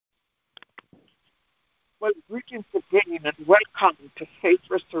Well, greetings again and welcome to Faith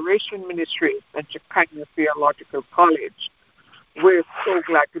Restoration Ministries and Shekinah Theological College. We're so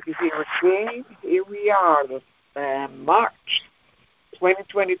glad to be here again. Here we are, March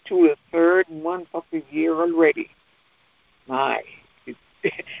 2022, the third month of the year already. My,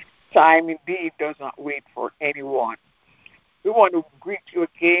 time indeed does not wait for anyone. We want to greet you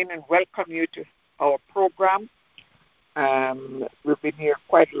again and welcome you to our program. We've been here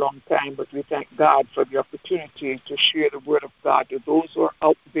quite a long time, but we thank God for the opportunity to share the Word of God to those who are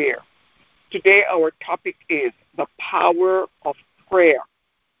out there. Today our topic is the power of prayer.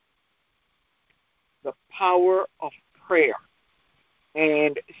 The power of prayer.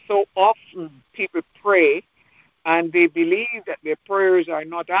 And so often people pray and they believe that their prayers are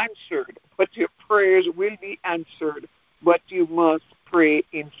not answered, but your prayers will be answered, but you must pray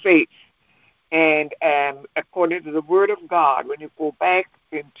in faith. And according to the Word of God, when you go back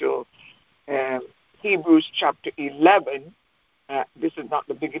into Hebrews chapter 11, this is not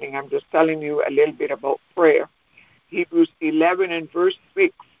the beginning, I'm just telling you a little bit about prayer. Hebrews 11 and verse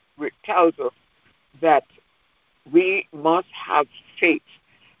 6, which tells us that we must have faith.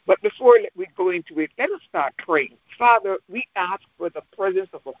 But before we go into it, let us start praying. Father, we ask for the presence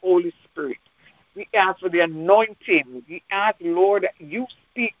of the Holy Spirit. We ask for the anointing. We ask, Lord, that you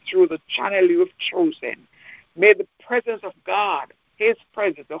speak through the channel you have chosen. May the presence of God, His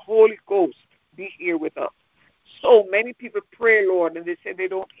presence, the Holy Ghost, be here with us. So many people pray, Lord, and they say they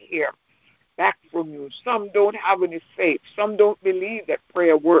don't hear back from you. Some don't have any faith. Some don't believe that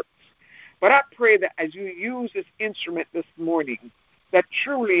prayer works. But I pray that as you use this instrument this morning, that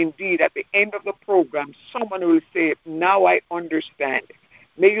truly indeed at the end of the program, someone will say, now I understand.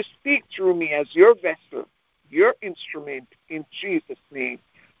 May you speak through me as your vessel, your instrument, in Jesus' name.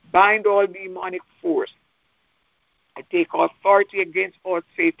 Bind all demonic force. I take authority against all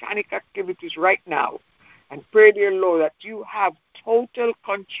satanic activities right now and pray, dear Lord, that you have total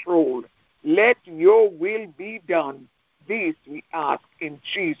control. Let your will be done. This we ask in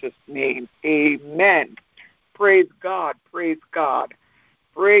Jesus' name. Amen. Praise God. Praise God.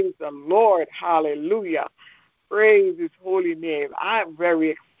 Praise the Lord. Hallelujah. Praise His holy name. I'm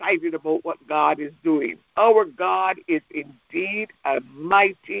very excited about what God is doing. Our God is indeed a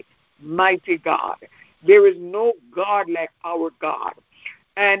mighty, mighty God. There is no God like our God.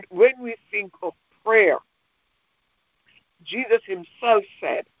 And when we think of prayer, Jesus Himself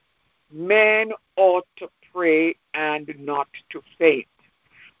said, men ought to pray and not to faint.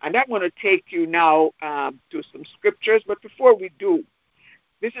 And I'm going to take you now to some scriptures. But before we do,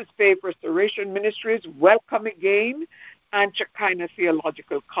 this is Faith Restoration Ministries. Welcome again, and Shekinah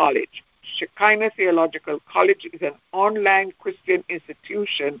Theological College. Shekinah Theological College is an online Christian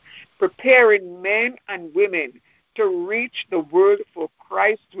institution preparing men and women to reach the world for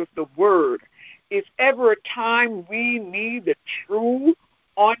Christ with the Word. If ever a time we need the true,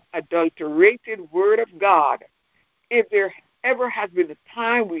 unadulterated Word of God, if there ever has been a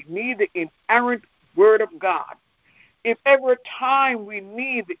time we need the inerrant Word of God, if ever time we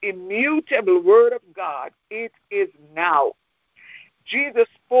need the immutable Word of God, it is now. Jesus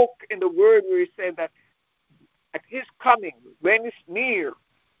spoke in the Word where He said that at His coming, when it's near,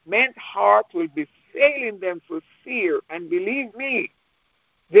 men's heart will be failing them for fear. And believe me,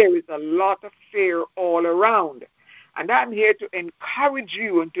 there is a lot of fear all around. And I'm here to encourage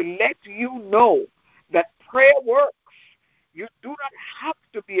you and to let you know that prayer works. You do not have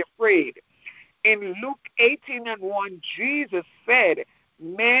to be afraid. In Luke 18 and 1, Jesus said,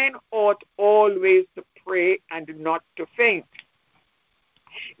 men ought always to pray and not to faint.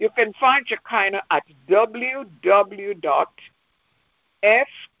 You can find Shekinah at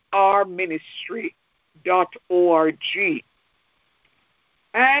www.frministry.org.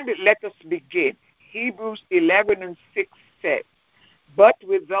 And let us begin. Hebrews 11 and 6 says, but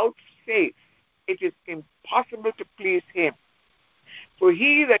without faith it is impossible to please Him. For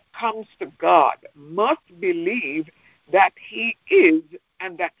he that comes to God must believe that He is,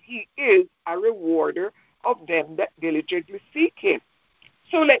 and that He is a rewarder of them that diligently seek Him.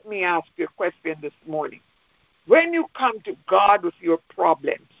 So let me ask you a question this morning. When you come to God with your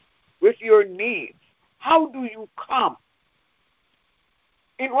problems, with your needs, how do you come?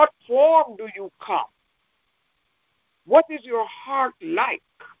 In what form do you come? What is your heart like?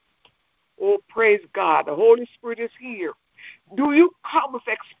 Oh, praise God. The Holy Spirit is here. Do you come with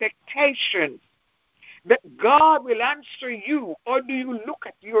expectations that God will answer you, or do you look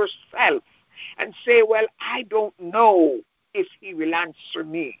at yourself and say, well, I don't know if He will answer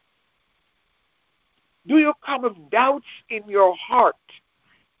me? Do you come with doubts in your heart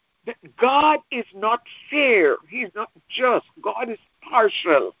that God is not fair, He's not just, God is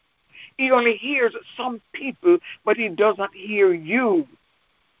partial, He only hears some people, but he does not hear you.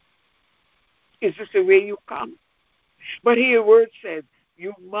 Is this the way you come? But here the word says,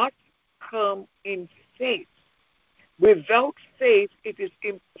 you must come in faith. Without faith, it is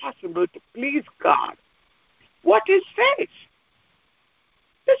impossible to please God. What is faith?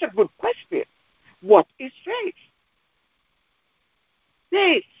 That's a good question. What is faith?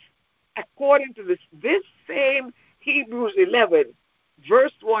 Faith, according to this same Hebrews 11,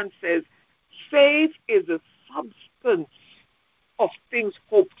 verse 1 says, faith is a substance of things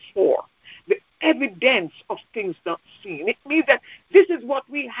hoped for, the evidence of things not seen. It means that this is what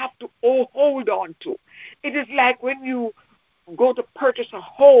we have to all hold on to. It is like when you go to purchase a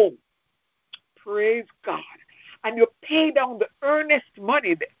home, praise God, and you pay down the earnest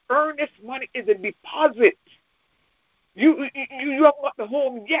money. The earnest money is a deposit. You haven't got the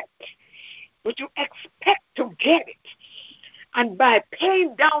home yet, but you expect to get it. And by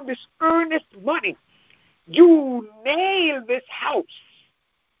paying down this earnest money, you nail this house.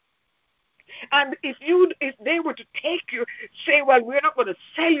 And if they were to take you, say, well, we're not going to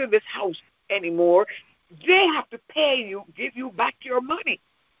sell you this house anymore, they have to pay you, give you back your money.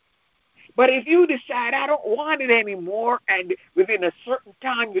 But if you decide, I don't want it anymore, and within a certain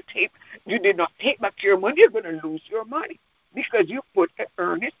time you did not take back your money, you're going to lose your money because you put the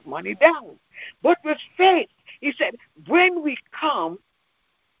earnest money down. But with faith, he said, when we come,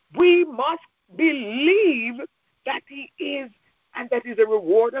 we must believe that he is, and that is a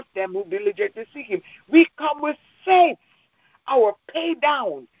reward of them who diligently seek him. We come with faith, our pay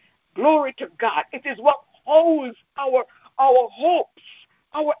down. Glory to God. It is what holds our hopes,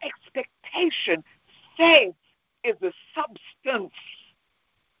 our expectation. Faith is the substance,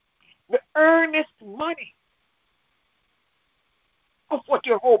 the earnest money of what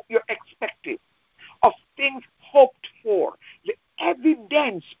you hope, you're expecting, of things hoped for, the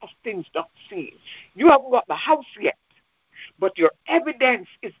evidence of things not seen. You haven't got the house yet, but your evidence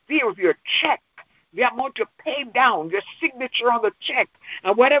is there with your check, the amount you paid down, your signature on the check,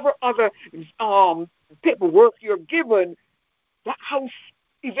 and whatever other paperwork you're given. The house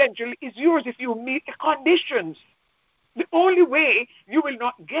eventually is yours if you meet the conditions. The only way you will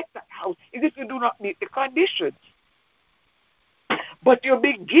not get that house is if you do not meet the conditions. But you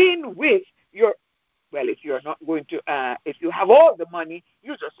begin with if you're not going to, if you have all the money,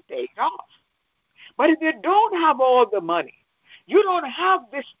 you just pay it off. But if you don't have all the money, you don't have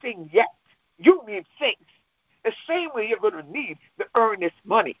this thing yet, you need faith. The same way you're going to need the earnest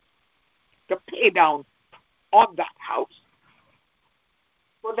money to pay down on that house,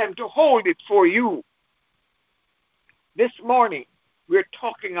 for them to hold it for you. This morning, we're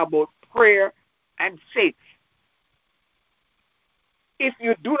talking about prayer and faith. If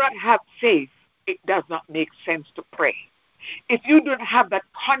you do not have faith, it does not make sense to pray. If you don't have that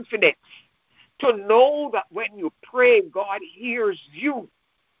confidence to know that when you pray, God hears you,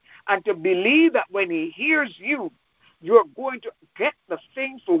 and to believe that when he hears you, you're going to get the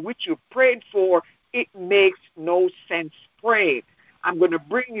thing for which you prayed for, it makes no sense praying. I'm going to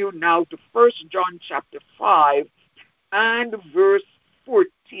bring you now to 1 John chapter 5 and verses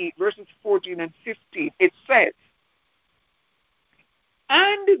 14 and 15. It says,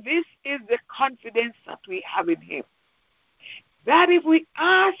 and this is the confidence that we have in him, that if we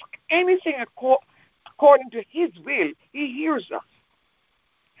ask anything according to his will, he hears us.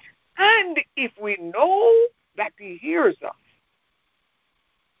 And if we know that he hears us,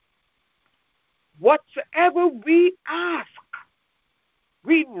 whatsoever we ask,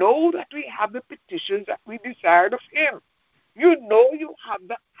 we know that we have the petitions that we desired of him. You know you have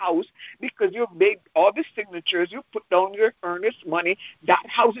the house because you made all the signatures, you put down your earnest money. That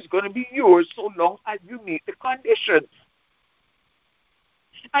house is going to be yours so long as you meet the conditions.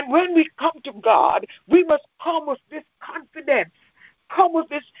 And when we come to God, we must come with this confidence, come with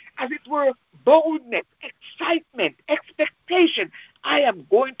this, as it were, boldness, excitement, expectation. I am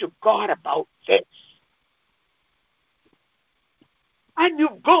going to God about this. And you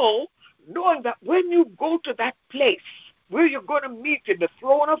go knowing that when you go to that place where you're going to meet in the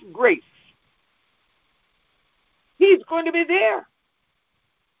throne of grace, he's going to be there.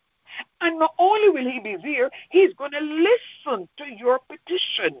 And not only will he be there, he's going to listen to your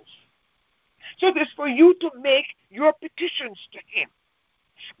petitions. So it is for you to make your petitions to him.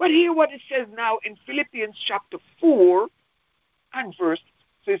 But hear what it says now in Philippians chapter 4 and verses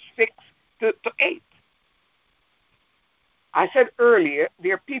 6 to 8. I said earlier,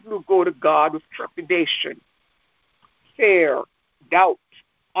 there are people who go to God with trepidation, fear, doubt,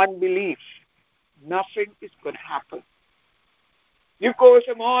 unbelief. Nothing is going to happen. You go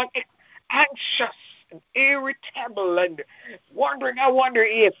to him all anxious and irritable and wondering, I wonder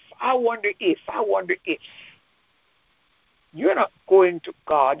if. You're not going to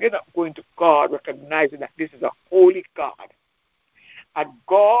God. You're not going to God recognizing that this is a holy God. A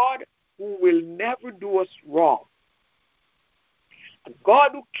God who will never do us wrong. A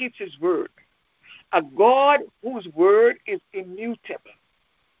God who keeps his word. A God whose word is immutable.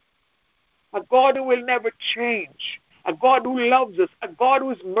 A God who will never change. A God who loves us. A God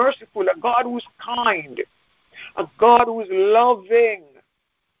who is merciful. A God who is kind. A God who is loving.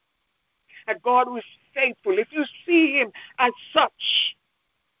 A God who is faithful. If you see him as such,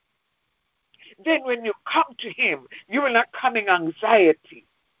 then when you come to him, you will not come in anxiety.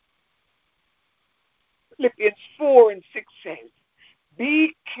 Philippians 4 and 6 says,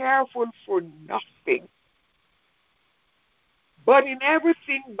 be careful for nothing, but in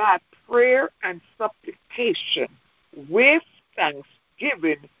everything by prayer and supplication, with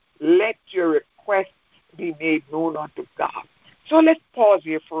thanksgiving, let your requests be made known unto God. So let's pause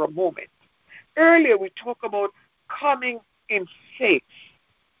here for a moment. Earlier we talked about coming in faith.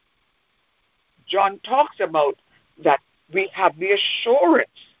 John talks about that we have the assurance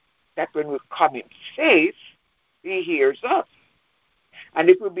that when we come in faith, he hears us. And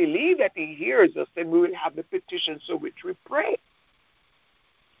if we believe that he hears us, then we will have the petitions for which we pray.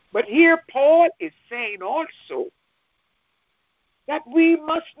 But here Paul is saying also that we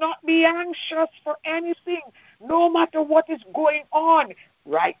must not be anxious for anything, no matter what is going on.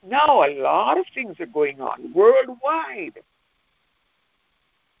 Right now, a lot of things are going on worldwide.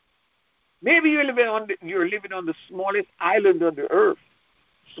 Maybe you're living on the smallest island on the earth,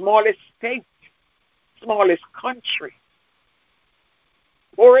 smallest state, smallest country,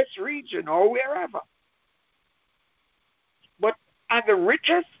 poorest region, or wherever. And the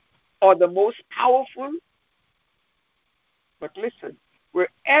richest or the most powerful. But listen,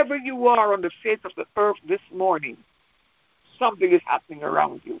 wherever you are on the face of the earth this morning, something is happening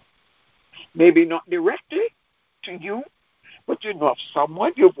around you. Maybe not directly to you, but you know of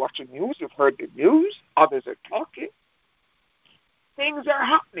someone. You've watched the news, you've heard the news, others are talking. Things are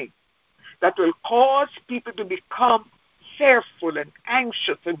happening that will cause people to become fearful and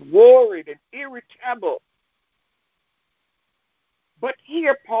anxious and worried and irritable. But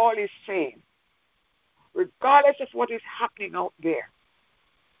here Paul is saying, regardless of what is happening out there,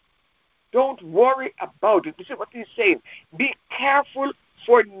 don't worry about it. This is what he's saying. Be careful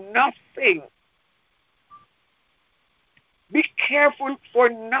for nothing. Be careful for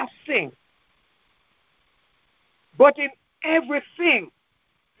nothing. But in everything,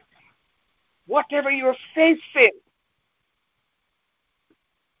 whatever you're facing,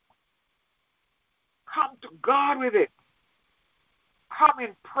 come to God with it. Come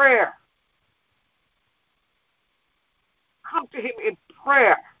in prayer. Come to him in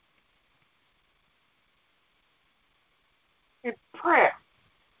prayer. In prayer.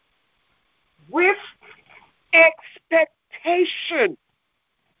 With expectation.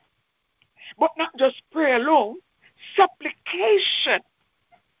 But not just prayer alone. Supplication.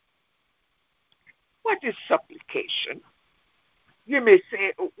 What is supplication? You may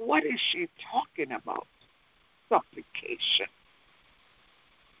say, what is she talking about? Supplication.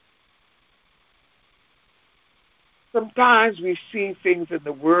 Sometimes we see things in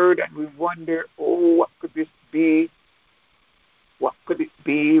the Word and we wonder, what could this be? What could it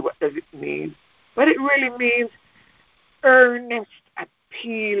be? What does it mean? But it really means earnest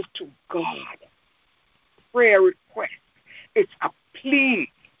appeal to God. Prayer request. It's a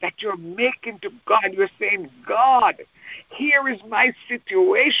plea that you're making to God. You're saying, God, here is my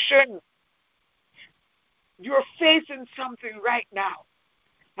situation. You're facing something right now.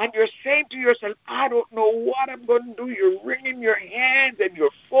 And you're saying to yourself, I don't know what I'm going to do. You're wringing your hands and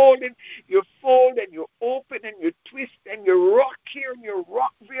you're folding. You fold and you open and you twist and you rock here and you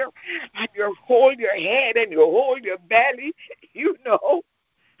rock there. And you hold your head and you hold your belly,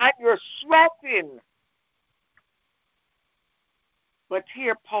 and you're sweating. But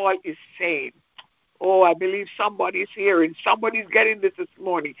here Paul is saying, I believe somebody's hearing. Somebody's getting this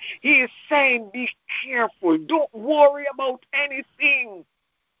morning. He is saying, be careful. Don't worry about anything.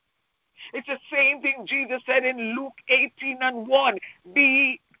 It's the same thing Jesus said in Luke 18:1.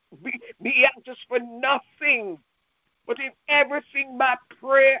 Be anxious for nothing, but in everything by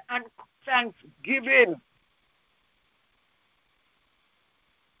prayer and thanksgiving.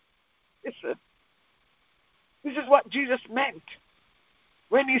 Listen, this is what Jesus meant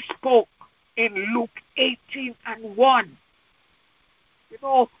when he spoke in Luke 18:1.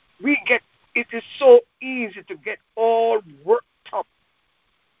 It is so easy to get all worked up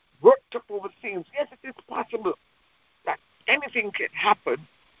over things. Yes, it is possible that anything can happen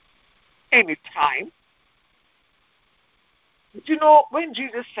anytime. But when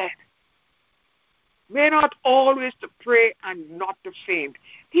Jesus said, we're not always to pray and not to faint,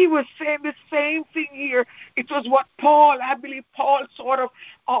 he was saying the same thing here. It was what I believe Paul sort of,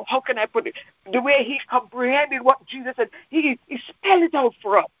 how can I put it, the way he comprehended what Jesus said, he spelled it out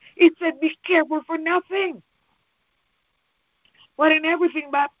for us. He said, be careful for nothing, but in everything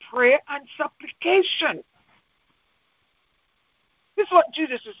by prayer and supplication. This is what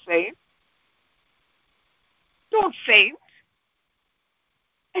Jesus is saying. Don't faint.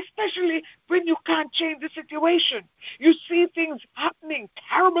 Especially when you can't change the situation. You see things happening,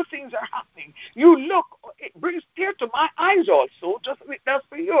 terrible things are happening. You look, it brings tears to my eyes also, just as it does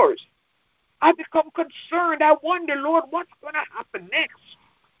for yours. I become concerned. I wonder, Lord, what's going to happen next?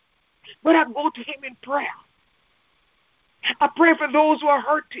 But I go to him in prayer. I pray for those who are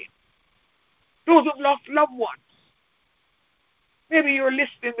hurting, those who have lost loved ones. Maybe you're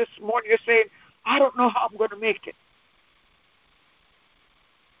listening this morning, you're saying, I don't know how I'm going to make it.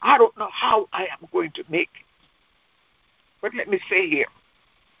 I don't know how I am going to make it. But let me say here,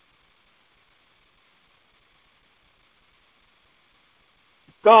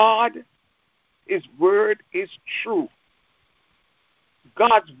 God, his word is true.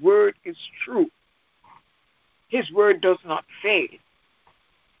 God's word is true. His word does not fail.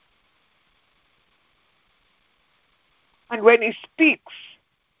 And when he speaks,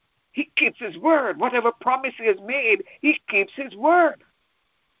 he keeps his word. Whatever promise he has made, he keeps his word.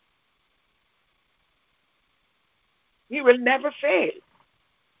 He will never fail.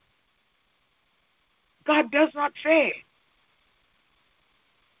 God does not fail.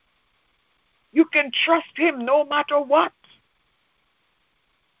 You can trust him no matter what.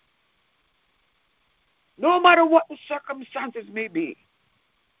 No matter what the circumstances may be.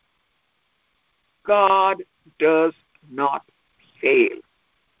 God does not fail.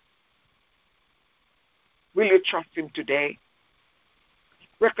 Will you trust him today?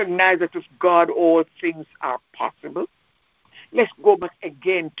 Recognize that with God all things are possible. Let's go back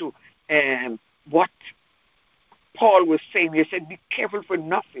again to what Paul was saying. He said, be careful for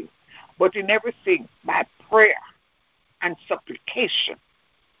nothing, but in everything, by prayer and supplication,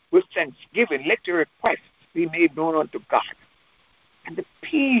 with thanksgiving, let your requests be made known unto God. And the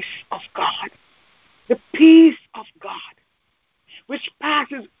peace of God, which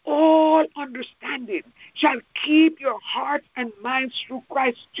passes all understanding, shall keep your hearts and minds through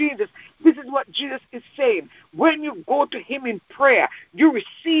Christ Jesus. This is what Jesus is saying. When you go to him in prayer, you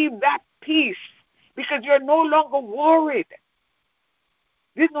receive that peace because you're no longer worried.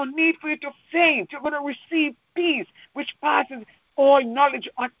 There's no need for you to faint. You're going to receive peace, which passes all knowledge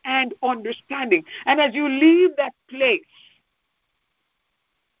and understanding. And as you leave that place,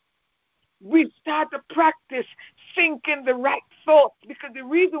 we start to practice thinking the right thoughts, because the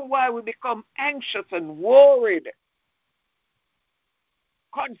reason why we become anxious and worried,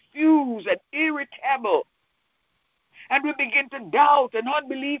 confused and irritable, and we begin to doubt and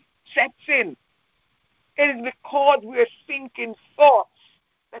unbelief sets in, it is because we're thinking thoughts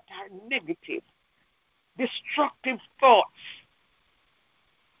that are negative, destructive thoughts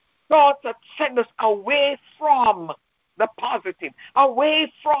that send us away from the positive,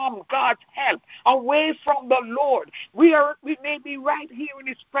 away from God's help, away from the Lord. We may be right here in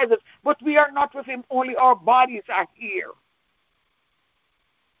his presence, but we are not with him. Only our bodies are here.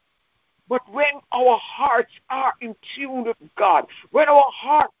 But when our hearts are in tune with God, when our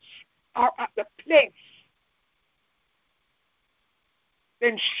hearts are at the place,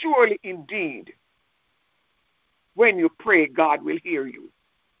 then surely indeed, when you pray, God will hear you.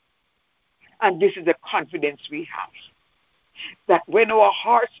 And this is the confidence we have. That when our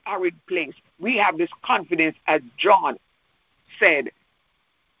hearts are in place, we have this confidence, as John said,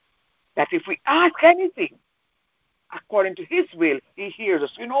 that if we ask anything according to his will, he hears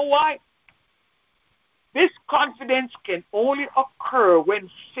us. You know why? This confidence can only occur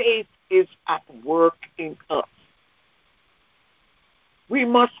when faith is at work in us. We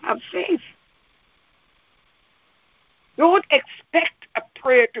must have faith. Don't expect a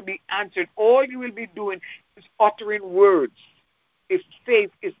prayer to be answered. All you will be doing is uttering words if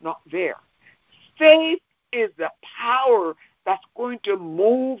faith is not there. Faith is the power that's going to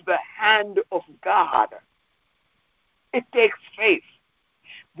move the hand of God. It takes faith.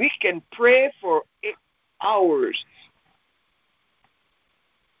 We can pray for hours.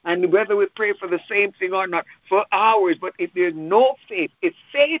 And whether we pray for the same thing or not, for hours, but if there's no faith, if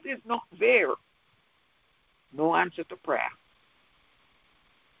faith is not there, no answer to prayer.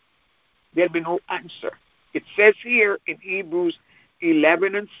 There'll be no answer. It says here in Hebrews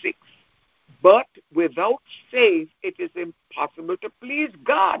 11:6, But without faith, it is impossible to please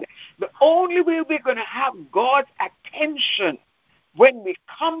God. The only way we're going to have God's attention when we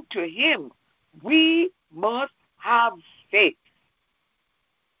come to him, we must have faith.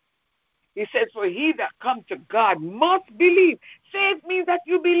 He says, for he that comes to God must believe. Faith means that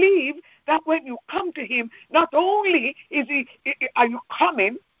you believe that when you come to him, not only are you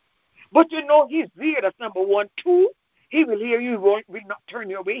coming, but you know he's there. That's number one. Two, he will hear you. He will not turn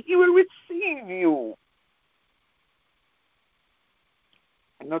you away. He will receive you.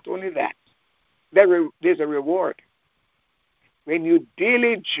 And not only that, there's a reward. When you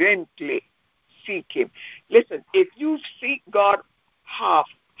diligently seek him. Listen, if you seek God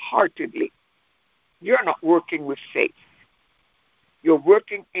half-heartedly, you're not working with faith. You're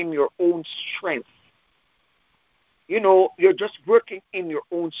working in your own strength. You're just working in your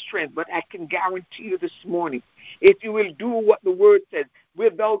own strength. But I can guarantee you this morning, if you will do what the word says,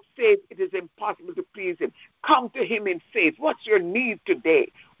 without faith it is impossible to please him. Come to him in faith. What's your need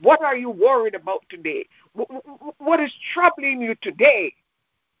today? What are you worried about today? What is troubling you today?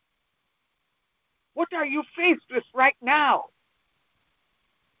 What are you faced with right now?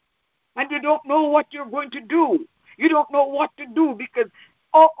 And you don't know what you're going to do. You don't know what to do because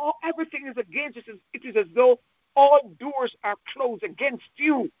everything is against you. It is as though all doors are closed against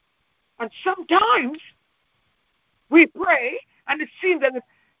you. And sometimes we pray and it seems that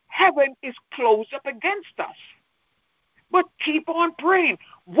heaven is closed up against us. But keep on praying.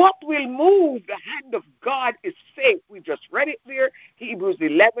 What will move the hand of God is faith. We just read it there, Hebrews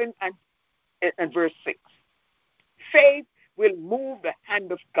 11 and verse 6. Faith will move the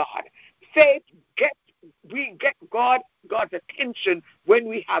hand of God. Faith we get God's attention when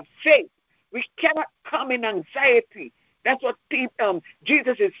we have faith. We cannot come in anxiety. That's what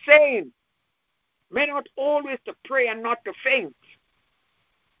Jesus is saying. Men ought always to pray and not to faint.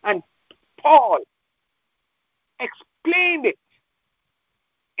 And Paul explained it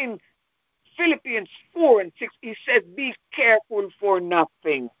in Philippians 4 and 6. He says, be careful for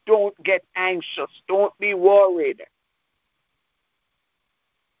nothing. Don't get anxious. Don't be worried.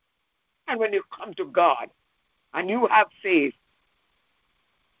 And when you come to God and you have faith,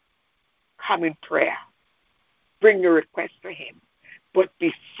 come in prayer. Bring your request to him. But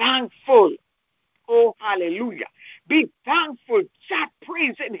be thankful. Oh, hallelujah. Be thankful. Start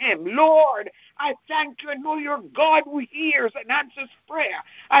praising him. Lord, I thank you. I know you're God who hears and answers prayer.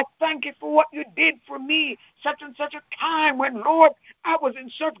 I thank you for what you did for me such and such a time when, Lord, I was in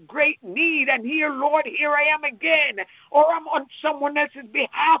such great need. And here, Lord, here I am again. Or I'm on someone else's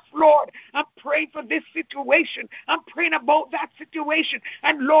behalf, Lord. I'm praying for this situation. I'm praying about that situation.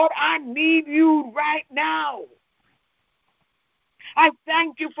 And, Lord, I need you right now. I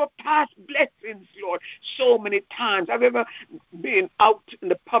thank you for past blessings, Lord. So many times I've ever been out in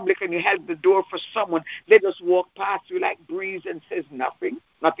the public and you held the door for someone. They just walk past you like breeze and says nothing,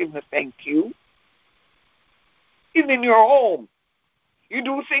 not even a thank you. Even in your home, you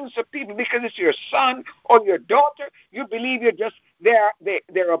do things for people because it's your son or your daughter. You believe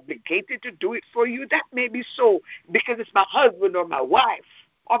they're obligated to do it for you. That may be so because it's my husband or my wife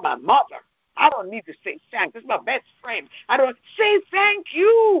or my mother. I don't need to say thanks. It's my best friend. I don't say thank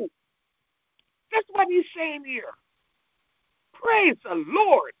you. That's what he's saying here. Praise the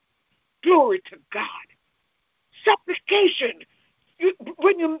Lord. Glory to God. Supplication.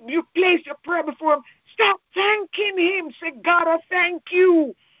 When you place your prayer before him, stop thanking him. Say, God, I thank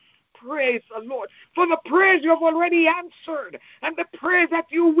you. Praise the Lord. For the prayers you have already answered and the prayers that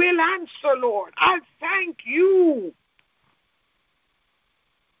you will answer, Lord. I thank you.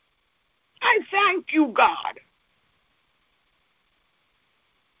 I thank you, God.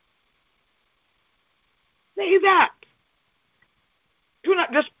 Say that. Do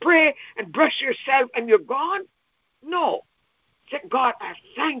not just pray and brush yourself and you're gone. No. Say, God, I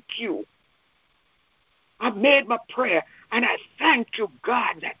thank you. I've made my prayer and I thank you,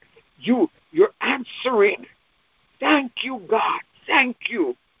 God, that you're answering. Thank you, God. Thank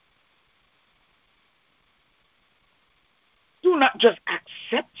you. Do not just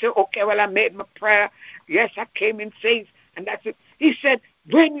accept it. Okay, well, I made my prayer. Yes, I came in faith, and that's it. He said,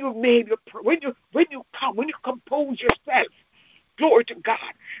 when you made your prayer, when you compose yourself, glory to God.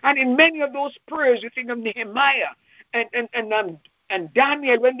 And in many of those prayers, you think of Nehemiah and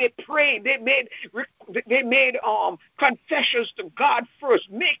Daniel, when they prayed, they made confessions to God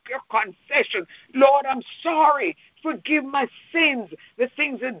first. Make your confession. Lord, I'm sorry. Forgive my sins, the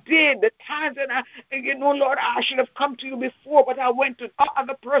things I did, the times that Lord, I should have come to you before, but I went to that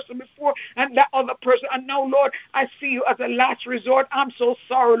other person before and that other person. And now, Lord, I see you as a last resort. I'm so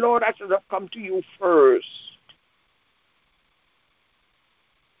sorry, Lord. I should have come to you first.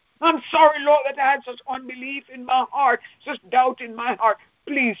 I'm sorry, Lord, that I had such unbelief in my heart, such doubt in my heart.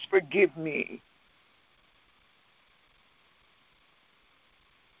 Please forgive me.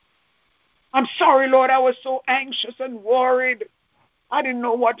 I'm sorry, Lord, I was so anxious and worried. I didn't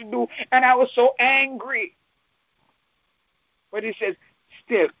know what to do, and I was so angry. But he says,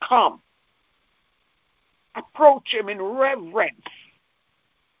 still come. Approach him in reverence.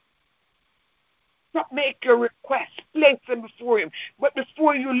 Not make your request. Place them before him. But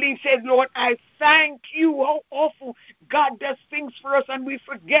before you leave, say, Lord, I thank you. How awful. God does things for us and we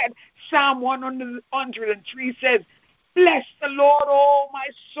forget. Psalm 103 says, bless the Lord, oh my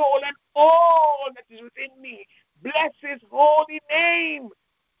soul, and all that is within me. Bless his holy name.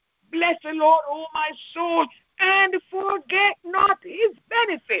 Bless the Lord, oh my soul, and forget not his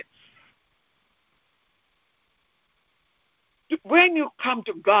benefits. When you come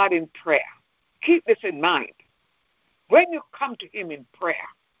to God in prayer, keep this in mind. When you come to him in prayer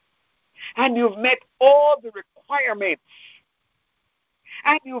and you've met all the requirements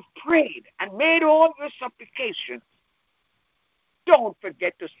and you've prayed and made all your supplications, don't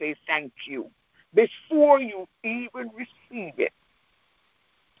forget to say thank you before you even receive it.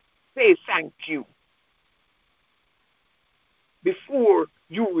 Say thank you before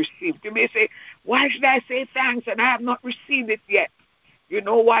you receive it. You may say, why should I say thanks and I have not received it yet? You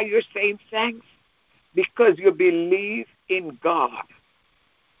know why you're saying thanks? Because you believe in God.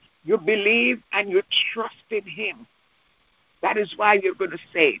 You believe and you trust in him. That is why you're going to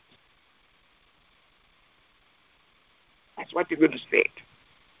say it. That's what you're going to say it.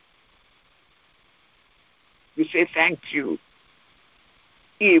 You say thank you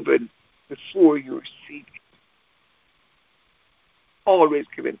even before you receive it. Always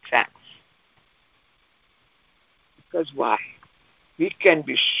giving thanks. Because why? We can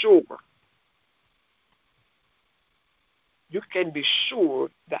be sure. You can be sure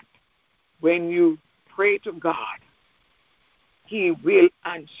that when you pray to God, he will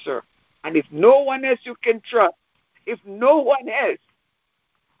answer. And if no one else you can trust, if no one else,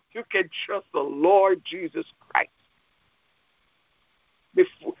 you can trust the Lord Jesus Christ.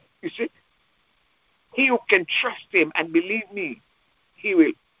 Before, you see, he who can trust him, and believe me, he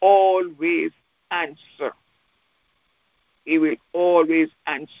will always answer. He will always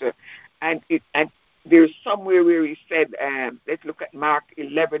answer. And there's somewhere where he said, let's look at Mark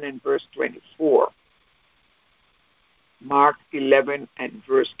 11 and verse 24. Mark 11 and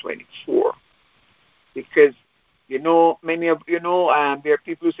verse 24. Because, there are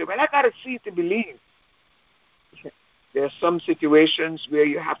people who say, well, I got to see to believe. There are some situations where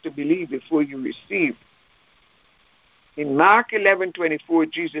you have to believe before you receive. In Mark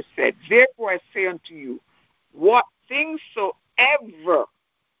 11:24, Jesus said, therefore I say unto you, what things soever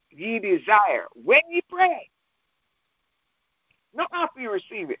ye desire, when ye pray, not after you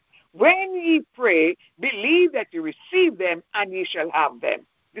receive it, when ye pray, believe that you receive them, and ye shall have them.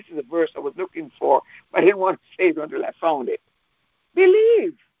 This is a verse I was looking for, but I didn't want to say it until I found it.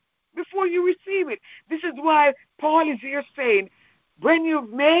 Believe before you receive it. This is why Paul is here saying, when you've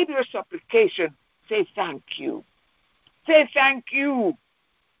made your supplication, say thank you. Say thank you.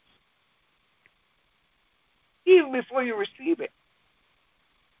 Even before you receive it.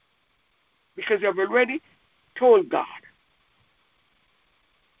 Because you've already told God.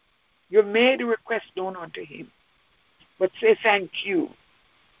 You've made a request known unto him. But say thank you.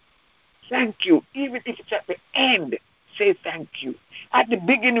 Thank you. Even if it's at the end, say thank you. At the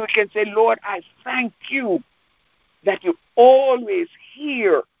beginning, we can say, Lord, I thank you that you always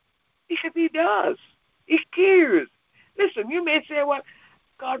hear. Because he does. He cares. Listen, you may say, well,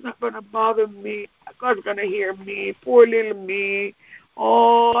 God's not going to bother me. God's going to hear me. Poor little me.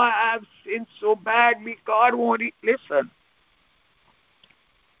 Oh, I've sinned so badly. God won't eat. Listen.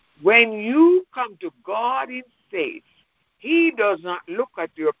 When you come to God in faith, he does not look at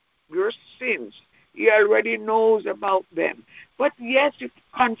your sins. He already knows about them. But yes, you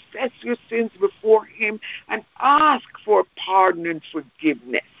confess your sins before him and ask for pardon and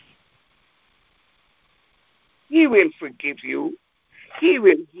forgiveness. He will forgive you. He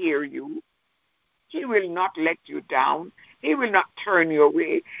will hear you. He will not let you down. He will not turn you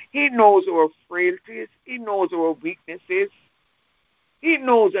away. He knows our frailties. He knows our weaknesses. He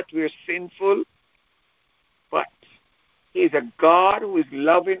knows that we're sinful. But he's a God who is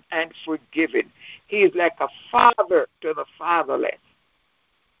loving and forgiving. He is like a father to the fatherless.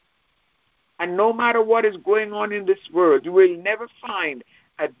 And no matter what is going on in this world, you will never find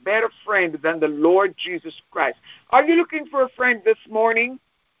a better friend than the Lord Jesus Christ. Are you looking for a friend this morning?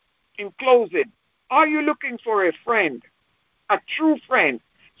 In closing, are you looking for a friend, a true friend?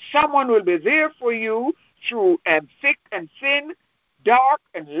 Someone will be there for you through thick and thin, dark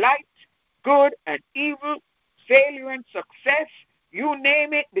and light, good and evil, failure and success, you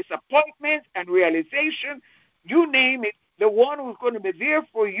name it, disappointments and realization, you name it, the one who's going to be there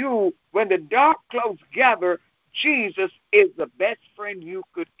for you when the dark clouds gather, Jesus is the best friend you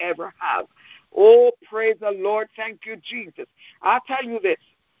could ever have. Oh, praise the Lord. Thank you, Jesus. I'll tell you this.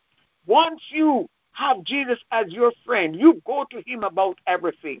 Once you have Jesus as your friend, you go to him about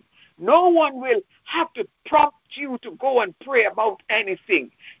everything. No one will have to prompt you to go and pray about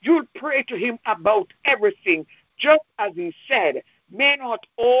anything. You'll pray to him about everything, just as he said, men ought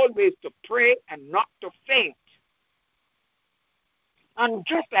always to pray and not to faint. And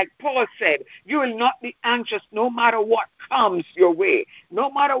just like Paul said, you will not be anxious no matter what comes your way, no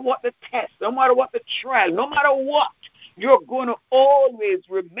matter what the test, no matter what the trial, no matter what. You're going to always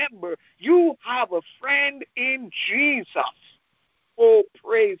remember you have a friend in Jesus. Oh,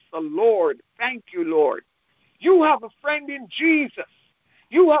 praise the Lord. Thank you, Lord. You have a friend in Jesus.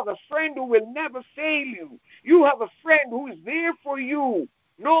 You have a friend who will never fail you. You have a friend who is there for you.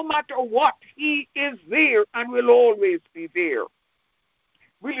 No matter what, he is there and will always be there.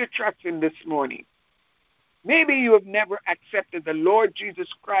 Will you trust him this morning? Maybe you have never accepted the Lord Jesus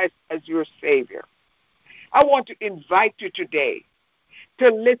Christ as your Savior. I want to invite you today to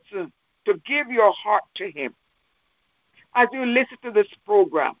listen, to give your heart to him. As you listen to this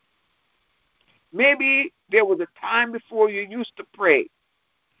program, maybe there was a time before you used to pray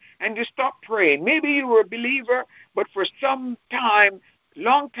and you stopped praying. Maybe you were a believer, but for some time,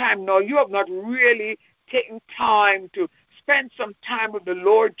 long time now, you have not really taken time to spend some time with the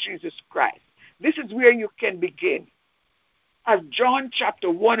Lord Jesus Christ. This is where you can begin. As John chapter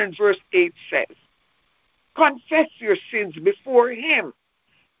 1 and verse 8 says, confess your sins before him.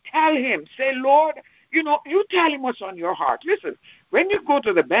 Tell him, say, Lord, you tell him what's on your heart. Listen, when you go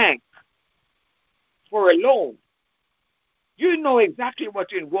to the bank for a loan, you know exactly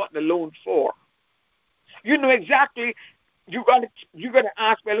what you want the loan for. You know exactly, you're going to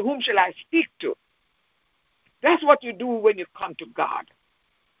ask, well, whom shall I speak to? That's what you do when you come to God.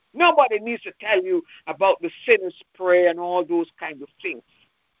 Nobody needs to tell you about the sinner's prayer and all those kinds of things.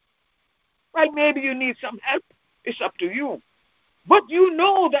 Well, maybe you need some help. It's up to you. But you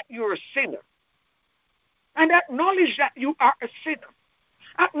know that you're a sinner. And acknowledge that you are a sinner.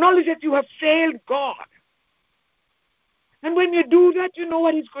 Acknowledge that you have failed God. And when you do that, you know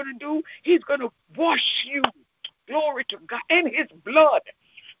what he's going to do? He's going to wash you, glory to God, in his blood.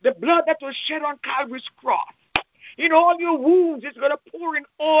 The blood that was shed on Calvary's cross. In all your wounds, he's going to pour in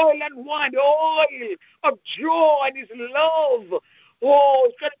oil and wine, the oil of joy and his love. Oh,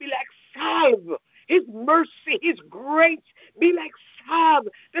 it's going to be like salve. His mercy, his grace, be like salve.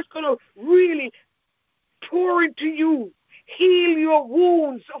 That's going to really pour into you, heal your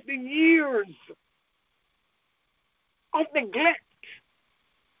wounds of the years of neglect.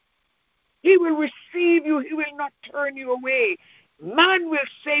 He will receive you. He will not turn you away. Man will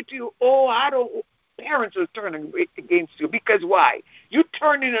say to you, parents will turn against you. Because why? You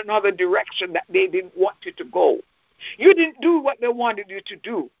turn in another direction that they didn't want you to go. You didn't do what they wanted you to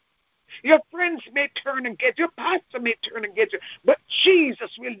do. Your friends may turn against you. Your pastor may turn against you. But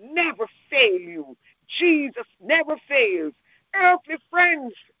Jesus will never fail you. Jesus never fails. Earthly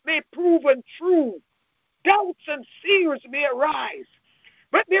friends may prove untrue. Doubts and fears may arise.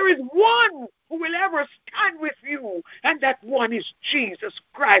 But there is one who will ever stand with you, and that one is Jesus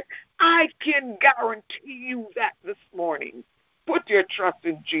Christ. I can guarantee you that this morning. Put your trust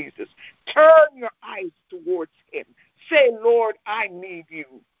in Jesus. Turn your eyes towards him. Say, Lord, I need you.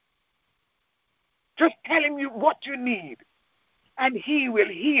 Just tell him what you need, and he will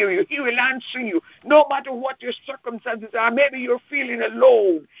hear you. He will answer you, no matter what your circumstances are. Maybe you're feeling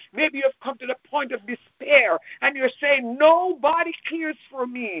alone. Maybe you've come to the point of despair, and you're saying, nobody cares for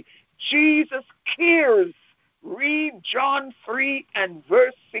me. Jesus cares. Read John 3 and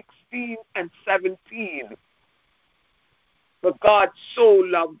verse 16 and 17. For God so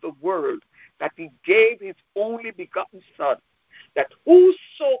loved the world that he gave his only begotten Son, that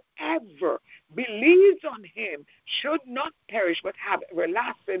whosoever believes on him should not perish but have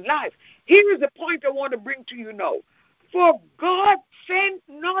everlasting life. Here is the point I want to bring to you now. For God sent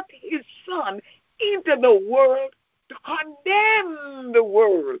not his Son into the world to condemn the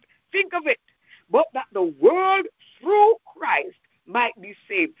world. Think of it. But that the world through Christ might be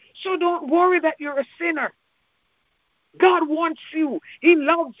saved. So don't worry that you're a sinner. God wants you. He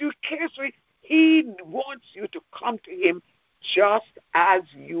loves you, cares for you. He wants you to come to him just as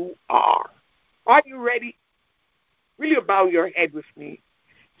you are. Are you ready? Will you bow your head with me?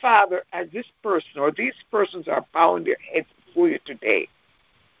 Father, as this person or these persons are bowing their heads before you today,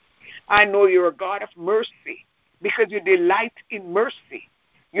 I know you're a God of mercy. because you delight in mercy,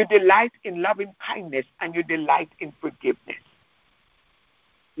 you delight in loving kindness, and you delight in forgiveness.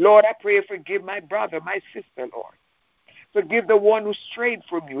 Lord, I pray, forgive my brother, my sister, Lord. Forgive the one who strayed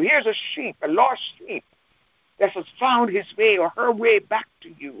from you. Here's a sheep, a lost sheep, that has found his way or her way back to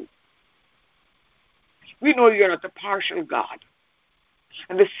you. We know you're not a partial God.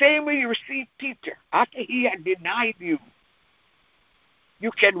 And the same way you received Peter after he had denied you,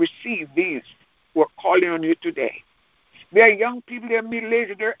 you can receive these who are calling on you today. They are young people, they are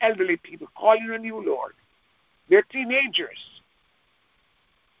middle-aged, they are elderly people calling on you, Lord. They're teenagers.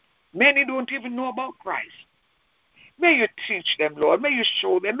 Many don't even know about Christ. May you teach them, Lord. May you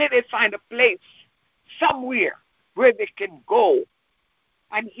show them. May they find a place somewhere where they can go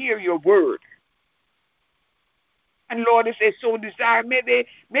and hear your word. And Lord, if they so desire, may they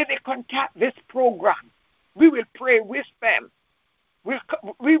contact this program. We will pray with them. We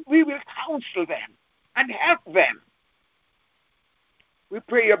will counsel them and help them. We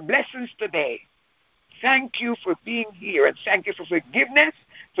pray your blessings today. Thank you for being here, and thank you for forgiveness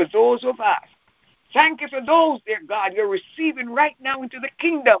for those of us. Thank you for those, dear God, you're receiving right now into the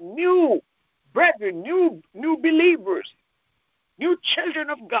kingdom. New brethren, new believers, new children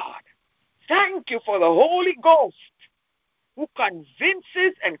of God. Thank you for the Holy Ghost who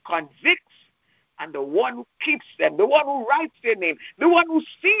convinces and convicts, and the one who keeps them, the one who writes their name, the one who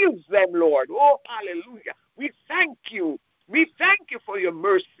seals them, Lord. Oh, hallelujah. We thank you. We thank you for your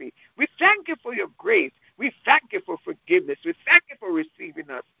mercy. We thank you for your grace. We thank you for forgiveness. We thank you for receiving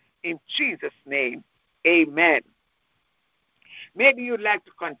us. In Jesus' name, amen. Maybe you'd like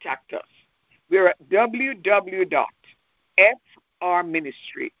to contact us. We're at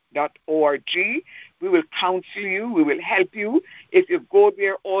www.frministry.org. We will counsel you. We will help you. If you go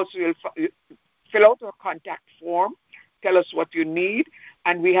there also, you'll fill out our contact form. Tell us what you need.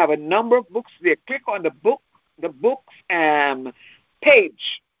 And we have a number of books there. Click on the books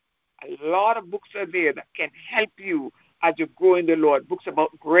page. A lot of books are there that can help you as you grow in the Lord. Books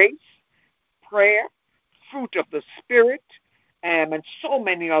about grace, prayer, fruit of the Spirit, and so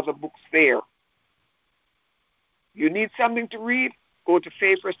many other books there. You need something to read? Go to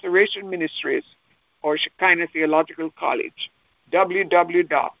Faith Restoration Ministries or Shekinah Theological College,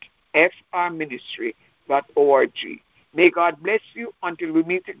 www.frministry.org. May God bless you until we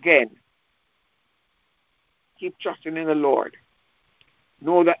meet again. Keep trusting in the Lord.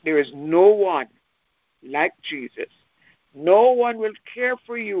 Know that there is no one like Jesus. No one will care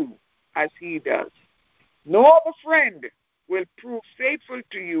for you as he does. No other friend will prove faithful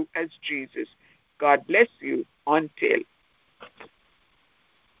to you as Jesus. God bless you until